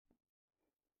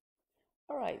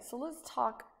All right, so let's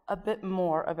talk a bit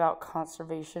more about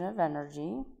conservation of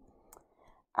energy.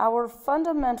 Our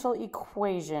fundamental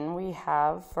equation we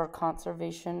have for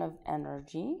conservation of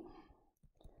energy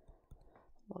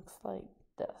looks like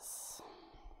this.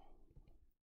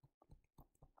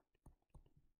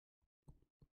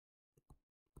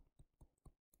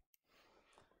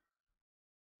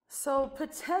 So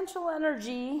potential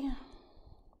energy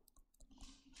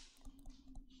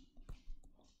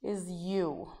is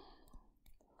U.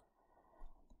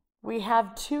 We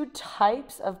have two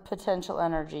types of potential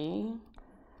energy: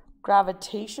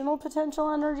 gravitational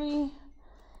potential energy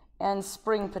and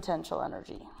spring potential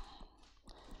energy.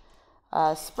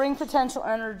 Spring potential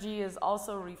energy is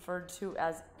also referred to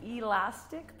as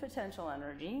elastic potential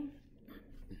energy.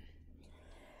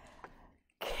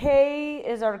 K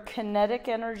is our kinetic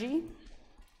energy.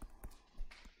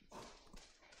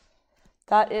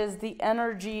 That is the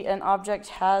energy an object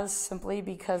has simply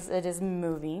because it is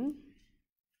moving.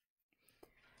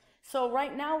 So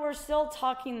right now we're still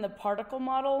talking the particle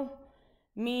model,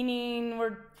 meaning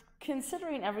we're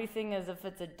considering everything as if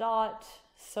it's a dot,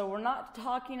 so we're not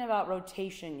talking about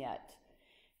rotation yet.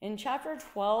 In chapter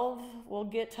 12, we'll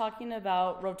get talking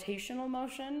about rotational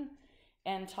motion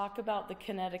and talk about the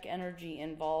kinetic energy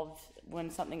involved when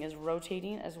something is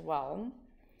rotating as well.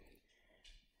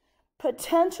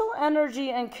 Potential energy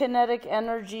and kinetic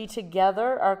energy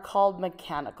together are called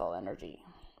mechanical energy.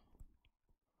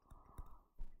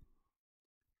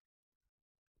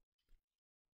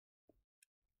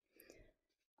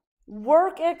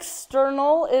 Work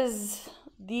external is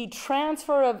the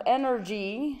transfer of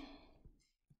energy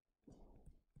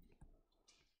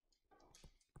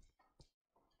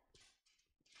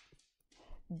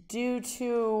due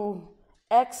to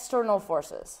external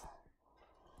forces.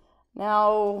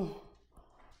 Now,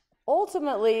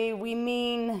 ultimately, we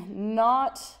mean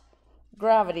not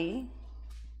gravity,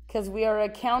 because we are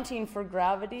accounting for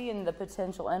gravity in the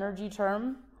potential energy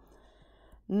term,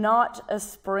 not a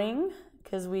spring,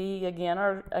 because we, again,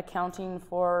 are accounting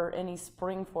for any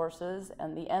spring forces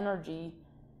and the energy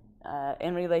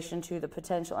in relation to the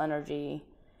potential energy,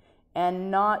 and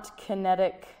not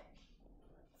kinetic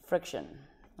friction.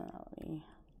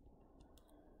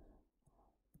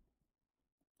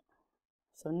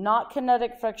 So not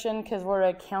kinetic friction, because we're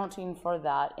accounting for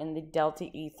that in the delta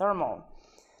E thermal.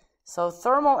 So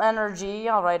thermal energy,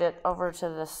 I'll write it over to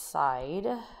the side.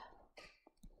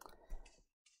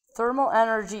 Thermal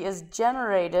energy is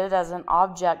generated as an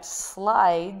object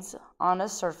slides on a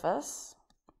surface.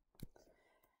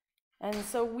 And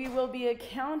so we will be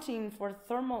accounting for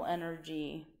thermal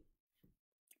energy,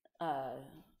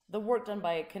 the work done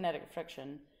by kinetic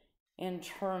friction, in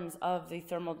terms of the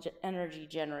thermal energy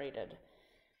generated.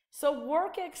 So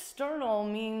work external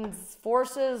means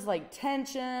forces like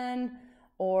tension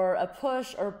or a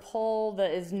push or pull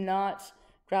that is not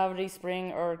gravity,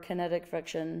 spring, or kinetic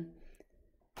friction.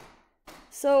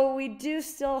 So we do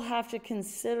still have to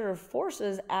consider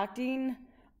forces acting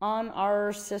on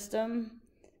our system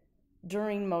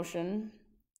during motion.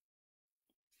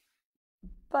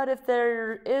 But if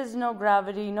there is no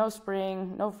gravity, no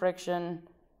spring, no friction,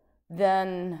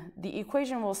 then the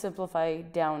equation will simplify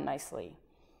down nicely.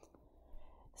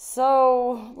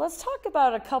 So let's talk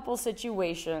about a couple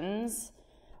situations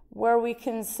where we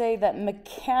can say that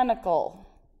mechanical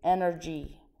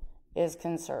energy is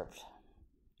conserved.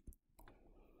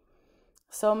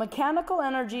 So mechanical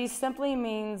energy simply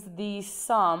means the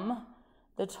sum,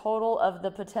 the total of the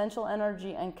potential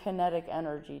energy and kinetic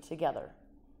energy together.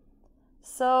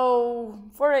 So,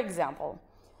 for example,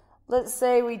 let's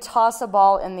say we toss a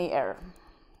ball in the air.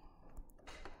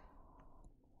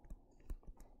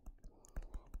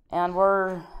 And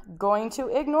we're going to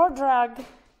ignore drag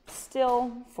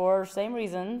still for same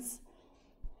reasons.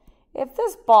 If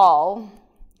this ball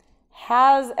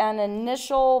has an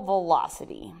initial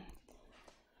velocity,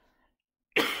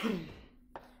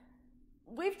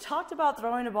 we've talked about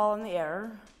throwing a ball in the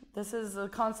air. This is a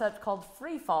concept called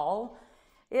free fall.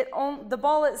 The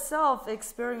ball itself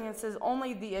experiences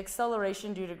only the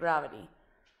acceleration due to gravity.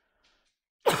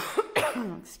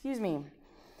 Excuse me.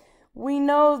 We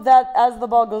know that as the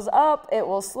ball goes up, it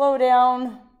will slow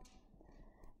down,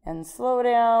 and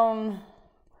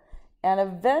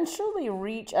eventually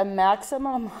reach a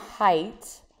maximum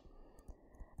height.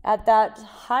 At that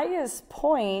highest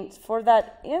point, for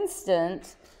that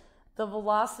instant, the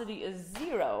velocity is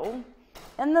 0,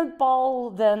 and the ball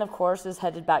then, of course, is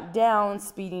headed back down,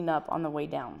 speeding up on the way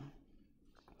down.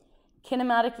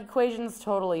 Kinematic equations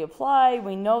totally apply.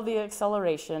 We know the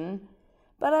acceleration,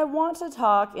 but I want to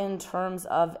talk in terms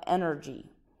of energy.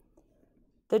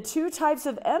 The two types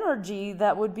of energy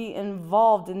that would be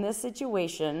involved in this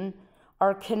situation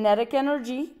are kinetic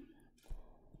energy.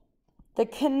 The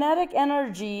kinetic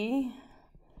energy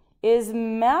is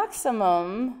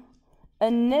maximum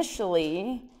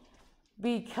initially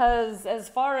because as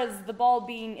far as the ball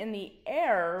being in the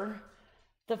air,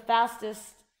 the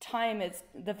fastest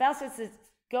it's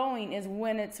going is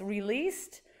when it's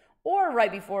released or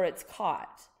right before it's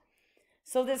caught.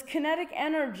 So this kinetic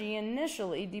energy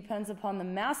initially depends upon the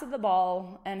mass of the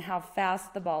ball and how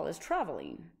fast the ball is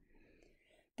traveling.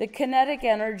 The kinetic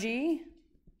energy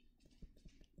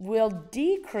will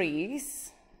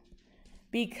decrease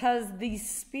because the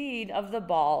speed of the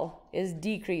ball is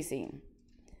decreasing.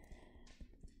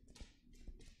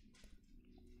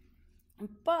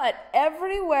 But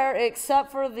everywhere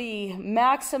except for the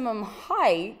maximum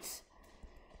height,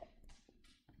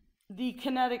 the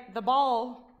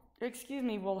ball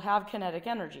will have kinetic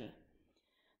energy.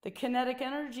 The kinetic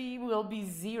energy will be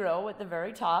 0 at the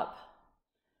very top,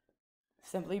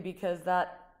 simply because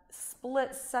that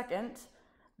split second,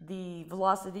 the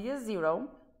velocity is 0,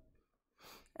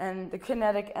 and the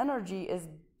kinetic energy is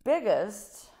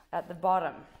biggest at the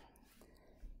bottom.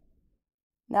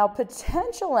 Now,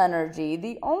 potential energy,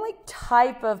 the only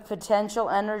type of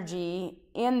potential energy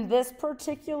in this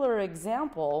particular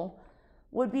example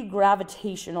would be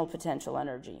gravitational potential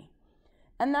energy.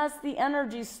 And that's the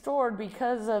energy stored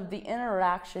because of the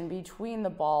interaction between the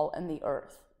ball and the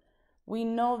earth. We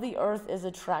know the earth is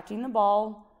attracting the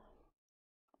ball.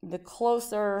 The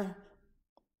closer,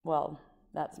 well,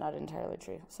 that's not entirely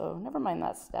true, so never mind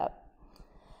that step.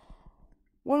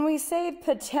 When we say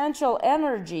potential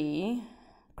energy,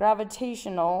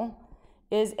 gravitational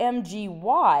is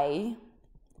mgy,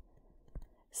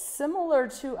 similar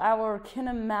to our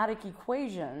kinematic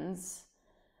equations.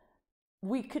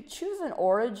 We could choose an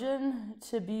origin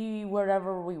to be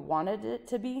wherever we wanted it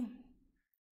to be.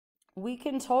 We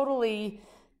can totally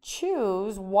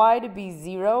choose y to be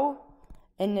 0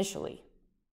 initially.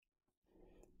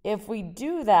 If we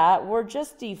do that, we're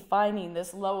just defining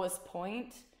this lowest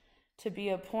point to be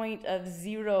a point of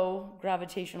 0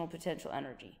 gravitational potential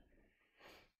energy,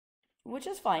 which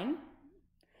is fine.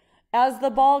 As the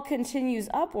ball continues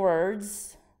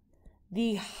upwards,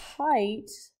 the height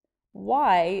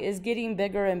y is getting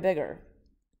bigger and bigger.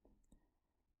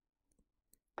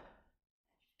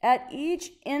 At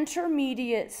each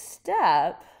intermediate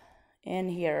step in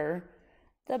here,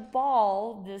 the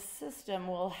ball, this system,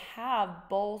 will have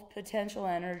both potential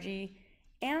energy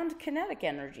and kinetic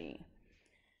energy.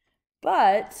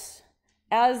 But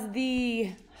as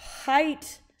the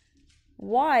height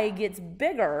y gets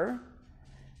bigger,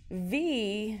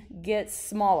 v gets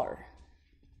smaller.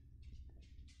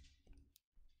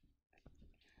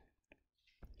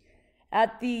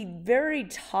 At the very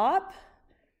top,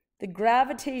 the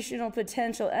gravitational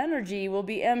potential energy will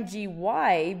be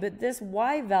mgy, but this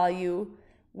y value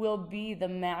will be the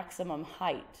maximum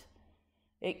height.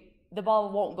 The ball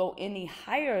won't go any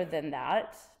higher than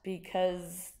that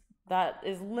because that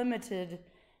is limited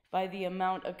by the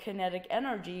amount of kinetic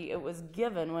energy it was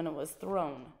given when it was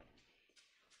thrown.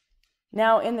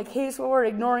 Now, in the case where we're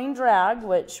ignoring drag,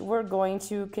 which we're going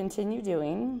to continue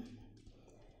doing,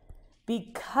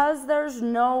 because there's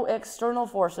no external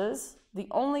forces, the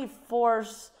only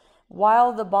force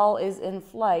while the ball is in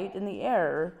flight in the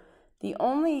air, the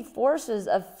only forces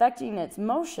affecting its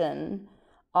motion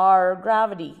are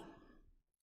gravity,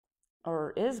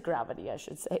 or is gravity, I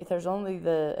should say. There's only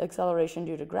the acceleration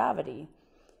due to gravity.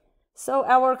 So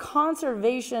our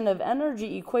conservation of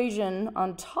energy equation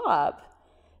on top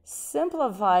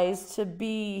simplifies to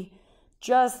be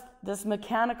just this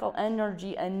mechanical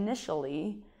energy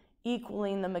initially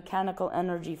equaling the mechanical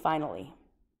energy finally,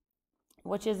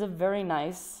 which is a very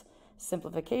nice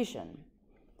simplification.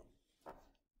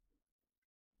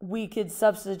 We could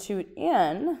substitute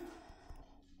in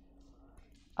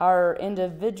our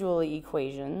individual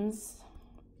equations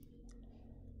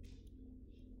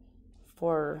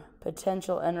for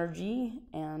potential energy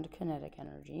and kinetic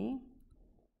energy.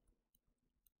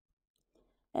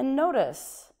 And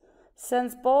notice,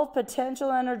 since both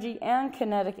potential energy and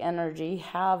kinetic energy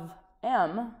have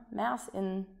m, mass,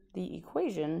 in the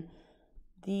equation,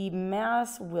 the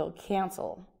mass will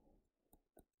cancel.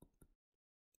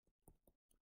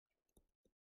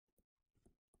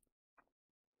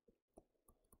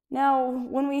 Now,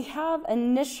 when we have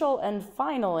initial and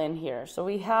final in here, so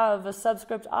we have a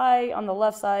subscript I on the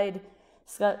left side,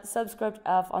 subscript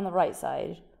F on the right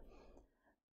side,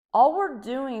 all we're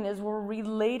doing is we're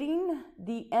relating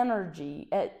the energy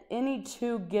at any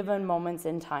two given moments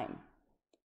in time.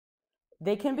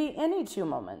 They can be any two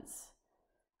moments.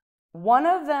 One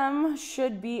of them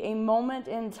should be a moment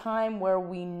in time where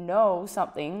we know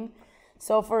something.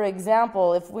 So for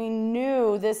example, if we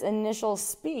knew this initial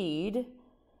speed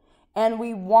and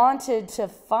we wanted to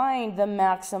find the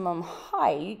maximum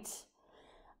height,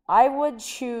 I would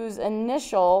choose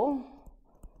initial.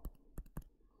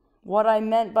 What I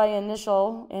meant by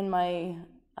initial in my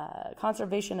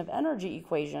conservation of energy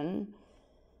equation,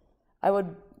 I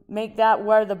would make that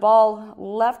where the ball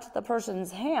left the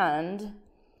person's hand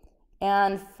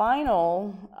and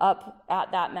final up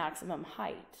at that maximum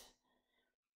height.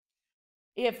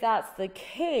 If that's the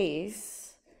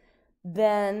case,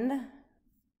 then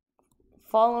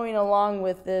following along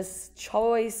with this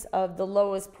choice of the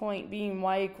lowest point being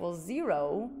y equals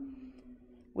 0,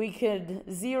 we could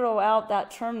zero out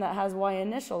that term that has y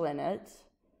initial in it.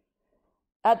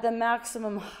 At the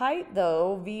maximum height,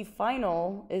 though, v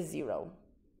final is 0.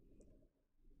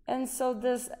 And so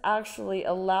this actually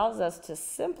allows us to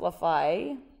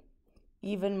simplify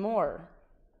even more.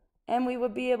 And we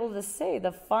would be able to say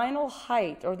the final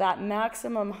height, or that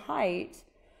maximum height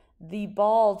the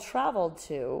ball traveled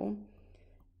to,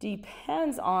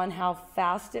 depends on how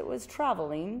fast it was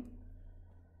traveling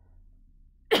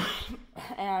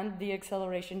and the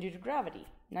acceleration due to gravity,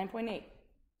 9.8.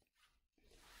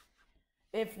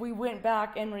 If we went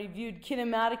back and reviewed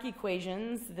kinematic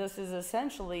equations, this is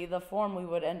essentially the form we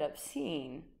would end up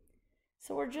seeing.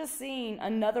 So we're just seeing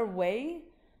another way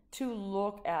to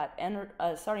look at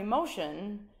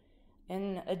motion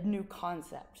in a new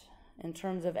concept in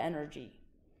terms of energy.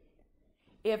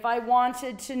 If I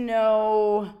wanted to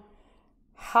know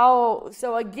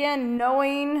so again,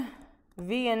 knowing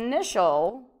v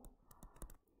initial,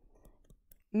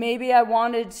 maybe I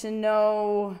wanted to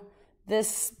know the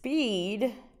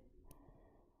speed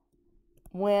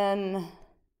when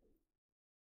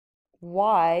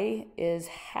y is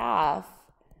half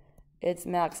its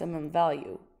maximum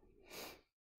value.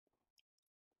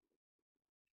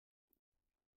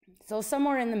 So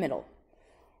somewhere in the middle.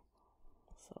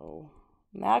 So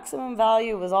maximum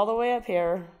value was all the way up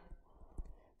here.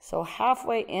 So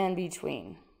halfway in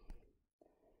between.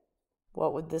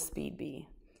 What would the speed be?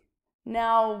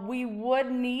 Now, we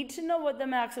would need to know what the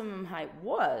maximum height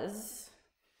was.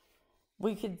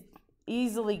 We could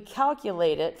easily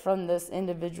calculate it from this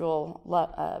individual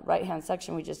right-hand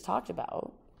section we just talked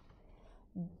about.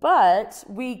 But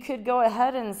we could go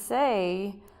ahead and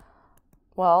say,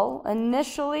 well,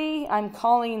 initially I'm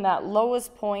calling that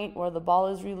lowest point where the ball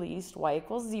is released y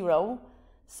equals 0.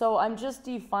 So I'm just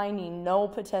defining no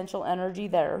potential energy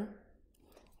there.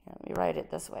 Here, let me write it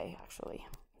this way, actually.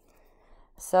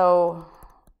 So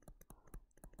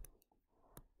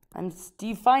I'm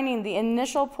defining the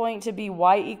initial point to be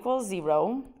y equals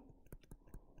 0.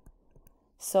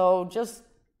 So just,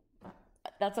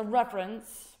 that's a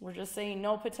reference. We're just saying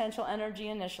no potential energy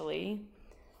initially.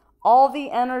 All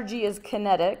the energy is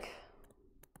kinetic.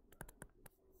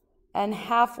 And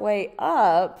halfway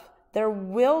up, there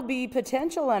will be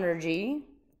potential energy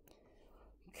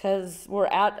because we're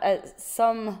at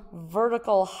some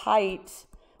vertical height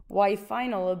y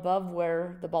final above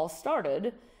where the ball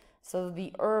started. So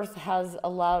the earth has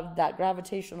allowed, that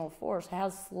gravitational force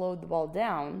has slowed the ball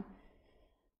down,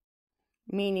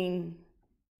 meaning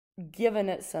given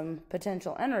it some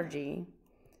potential energy,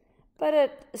 but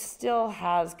it still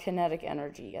has kinetic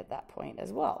energy at that point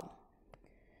as well.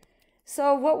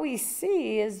 So what we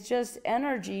see is just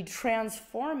energy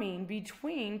transforming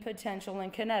between potential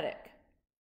and kinetic.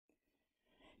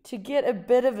 To get a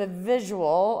bit of a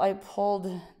visual, I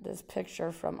pulled this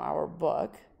picture from our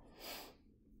book.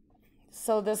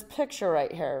 So this picture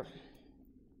right here,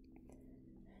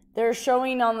 they're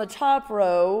showing on the top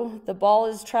row, the ball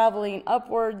is traveling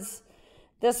upwards.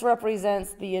 This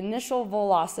represents the initial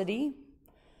velocity.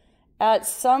 At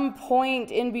some point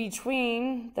in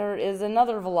between, there is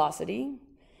another velocity.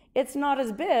 It's not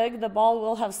as big. The ball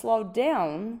will have slowed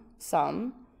down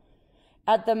some.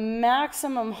 At the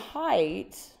maximum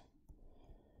height,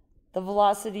 the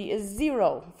velocity is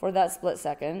 0 for that split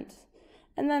second.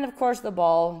 And then, of course, the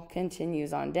ball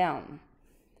continues on down.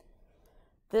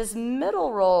 This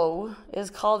middle row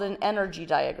is called an energy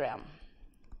diagram.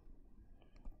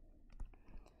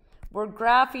 We're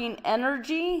graphing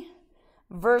energy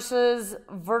versus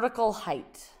vertical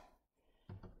height.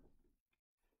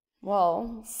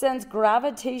 Well, since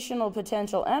gravitational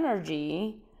potential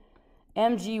energy,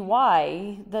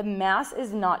 mgy, the mass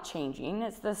is not changing.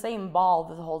 It's the same ball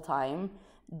the whole time.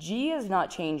 G is not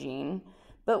changing,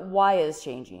 but y is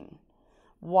changing.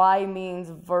 Y means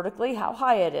vertically how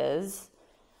high it is.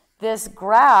 This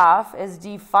graph is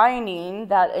defining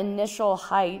that initial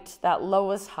height, that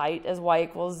lowest height, as y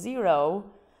equals 0.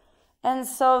 And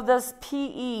so this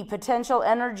PE, potential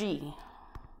energy,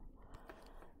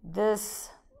 this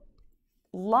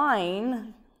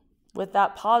line with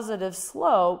that positive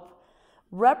slope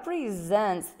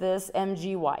represents this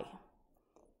mgy.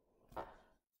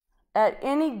 At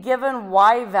any given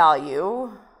y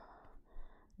value,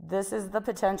 this is the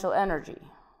potential energy.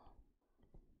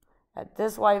 At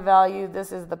this y value,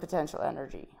 this is the potential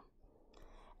energy.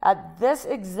 At this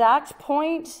exact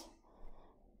point,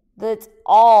 that's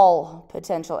all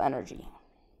potential energy.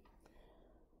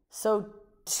 So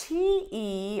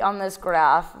TE on this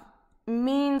graph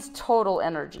means total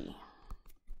energy.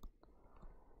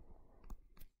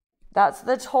 That's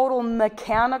the total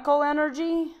mechanical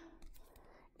energy.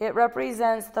 It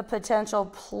represents the potential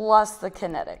plus the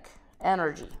kinetic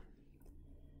energy.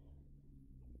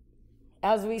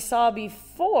 As we saw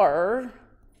before,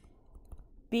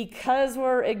 because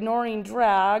we're ignoring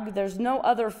drag, there's no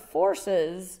other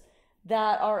forces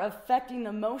that are affecting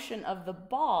the motion of the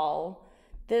ball.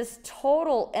 This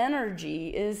total energy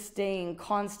is staying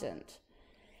constant.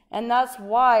 And that's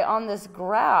why on this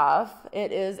graph,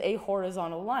 it is a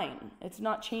horizontal line. It's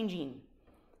not changing.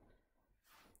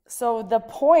 So the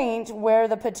point where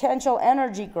the potential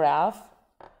energy graph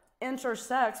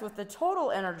intersects with the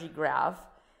total energy graph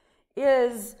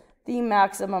is the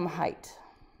maximum height.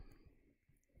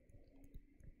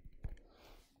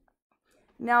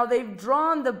 Now they've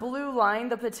drawn the blue line,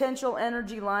 the potential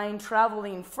energy line,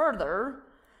 traveling further,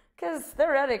 because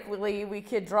theoretically we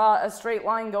could draw a straight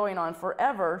line going on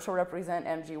forever to represent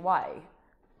mgy.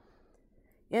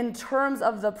 In terms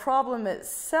of the problem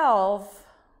itself,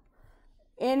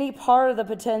 any part of the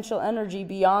potential energy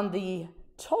beyond the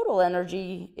total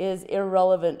energy is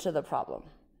irrelevant to the problem.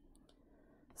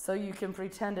 So you can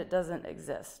pretend it doesn't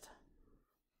exist.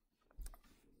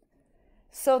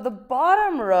 So the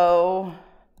bottom row,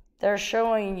 they're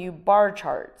showing you bar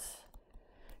charts,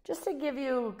 just to give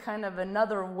you kind of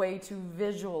another way to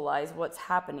visualize what's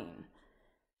happening.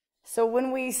 So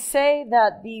when we say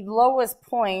that the lowest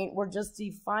point, we're just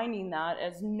defining that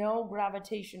as no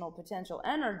gravitational potential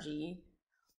energy.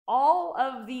 All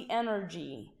of the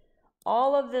energy,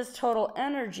 all of this total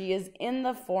energy is in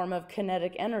the form of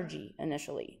kinetic energy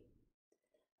initially.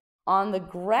 On the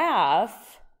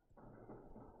graph,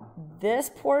 this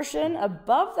portion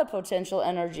above the potential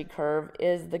energy curve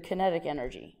is the kinetic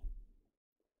energy.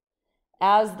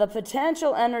 As the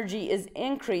potential energy is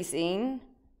increasing,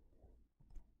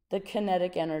 the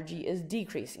kinetic energy is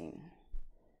decreasing.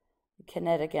 The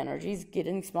kinetic energy is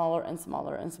getting smaller and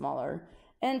smaller and smaller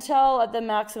until at the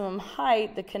maximum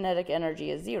height, the kinetic energy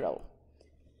is 0.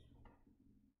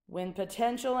 When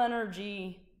potential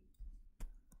energy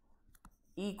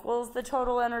equals the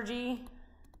total energy,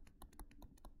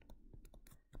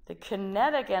 the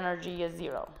kinetic energy is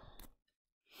 0.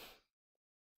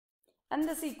 And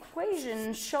this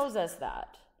equation shows us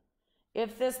that.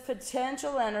 If this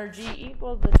potential energy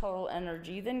equals the total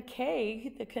energy, then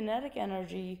K, the kinetic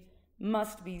energy,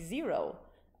 must be 0.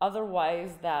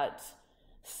 Otherwise, that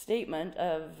statement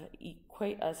of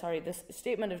this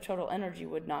statement of total energy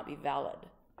would not be valid.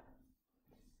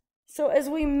 So as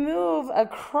we move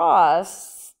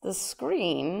across the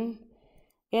screen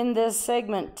in this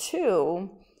segment 2,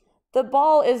 the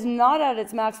ball is not at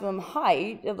its maximum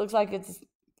height. It looks like it's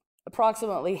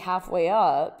approximately halfway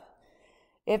up.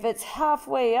 If it's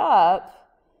halfway up,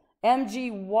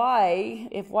 mgy,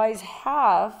 if y is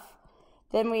half,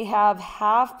 then we have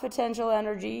half potential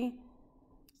energy.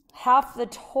 Half the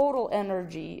total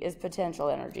energy is potential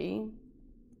energy.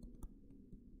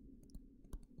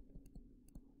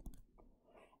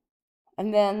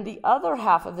 And then the other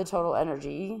half of the total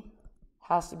energy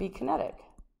has to be kinetic.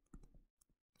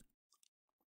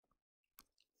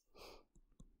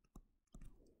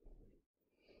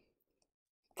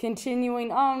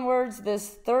 Continuing onwards, this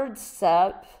third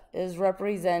step is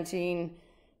representing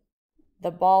the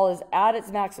ball is at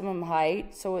its maximum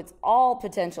height, so it's all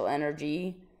potential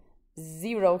energy,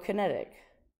 0 kinetic.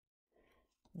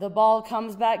 The ball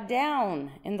comes back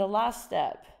down in the last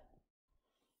step.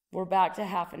 We're back to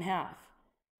half and half.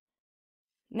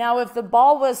 Now, if the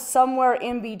ball was somewhere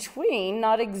in between,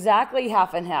 not exactly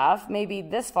half and half, maybe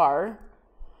this far,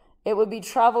 it would be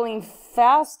traveling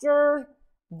faster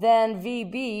than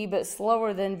VB, but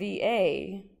slower than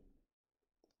VA.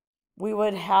 We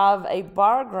would have a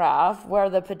bar graph where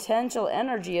the potential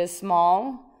energy is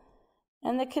small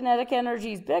and the kinetic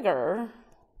energy is bigger.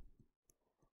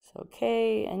 So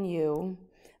K and U.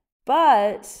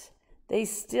 But they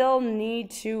still need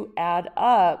to add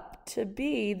up to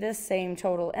be the same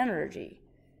total energy.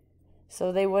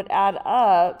 So they would add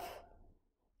up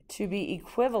to be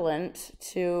equivalent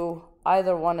to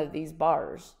either one of these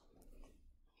bars.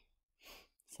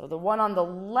 So the one on the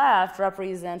left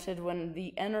represented when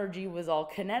the energy was all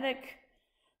kinetic.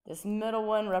 This middle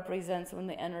one represents when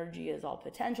the energy is all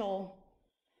potential.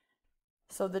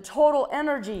 So the total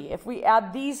energy, if we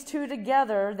add these two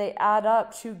together, they add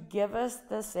up to give us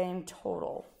the same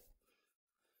total.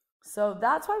 So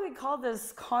that's why we call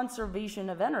this conservation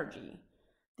of energy.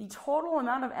 The total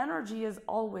amount of energy is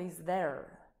always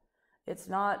there. It's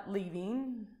not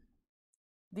leaving.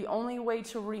 The only way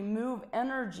to remove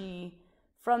energy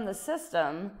from the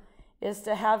system is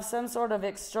to have some sort of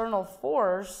external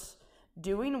force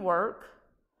doing work,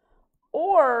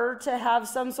 or to have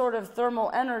some sort of thermal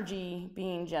energy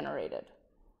being generated.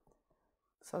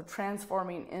 So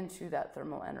transforming into that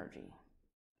thermal energy.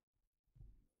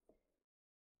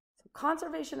 So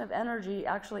conservation of energy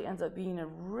actually ends up being a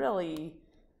really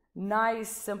nice,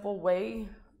 simple way,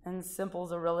 and simple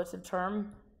is a relative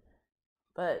term,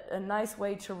 but a nice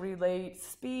way to relate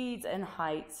speeds and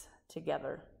heights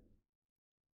together.